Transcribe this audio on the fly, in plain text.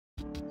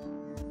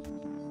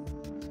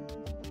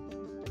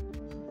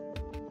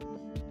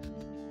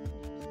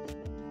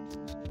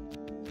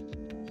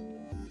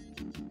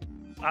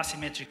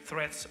asymmetric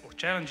threats or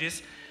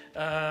challenges,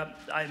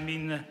 I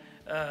mean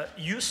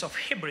use of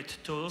hybrid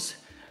tools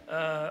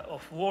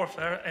of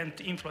warfare and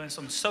influence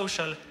on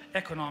social,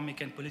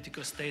 economic and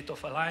political state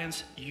of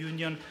alliance,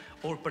 union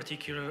or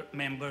particular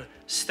member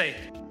state.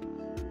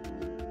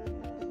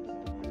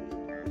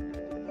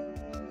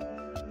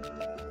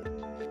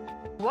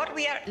 What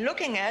we are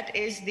looking at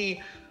is the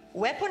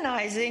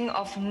weaponizing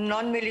of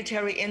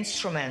non-military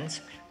instruments,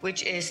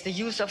 which is the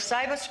use of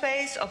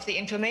cyberspace, of the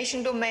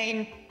information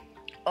domain,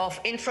 of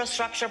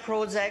infrastructure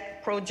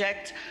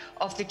project,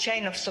 of the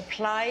chain of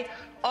supply.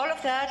 All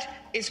of that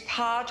is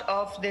part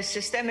of the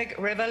systemic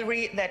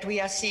rivalry that we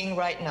are seeing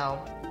right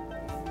now.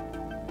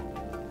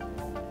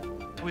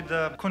 With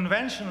the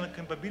conventional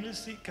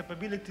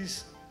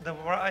capabilities, the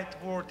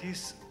right word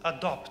is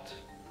adopt.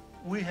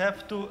 We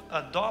have to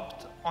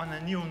adopt on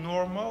a new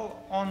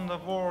normal, on the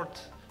world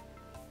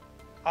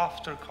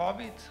after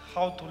COVID,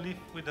 how to live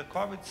with the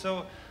COVID,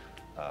 so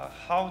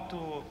how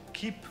to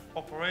keep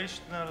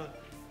operational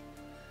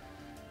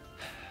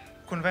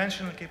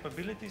conventional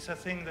capabilities. I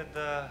think that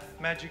the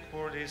magic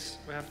word is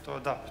we have to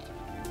adopt.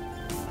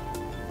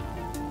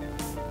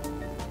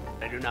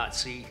 I do not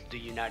see the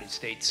United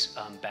States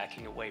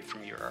backing away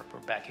from Europe or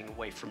backing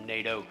away from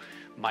NATO.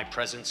 My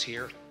presence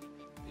here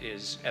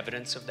is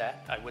evidence of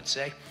that, I would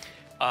say.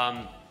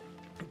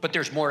 But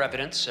there's more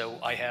evidence. So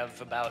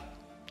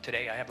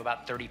today I have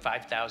about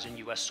 35,000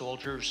 US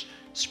soldiers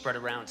spread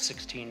around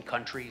 16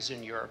 countries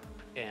in Europe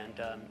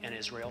and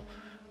Israel.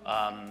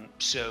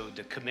 So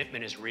the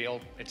commitment is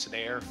real, it's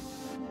there.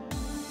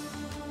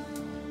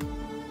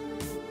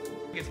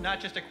 It's not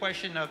just a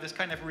question of this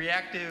kind of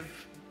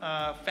reactive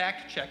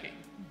fact-checking,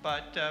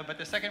 but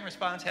the second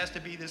response has to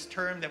be this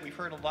term that we've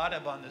heard a lot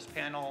of on this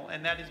panel,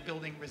 and that is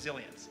building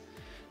resilience.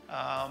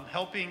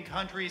 Helping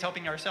countries,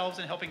 helping ourselves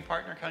and helping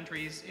partner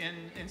countries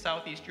in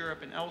Southeast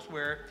Europe and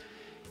elsewhere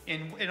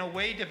in a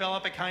way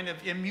develop a kind of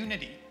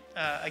immunity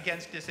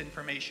against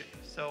disinformation.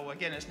 So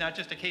again, it's not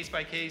just a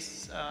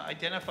case-by-case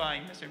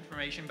identifying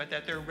misinformation, but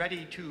that they're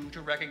ready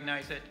to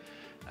recognize it,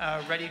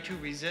 ready to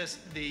resist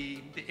the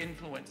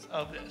influence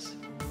of this.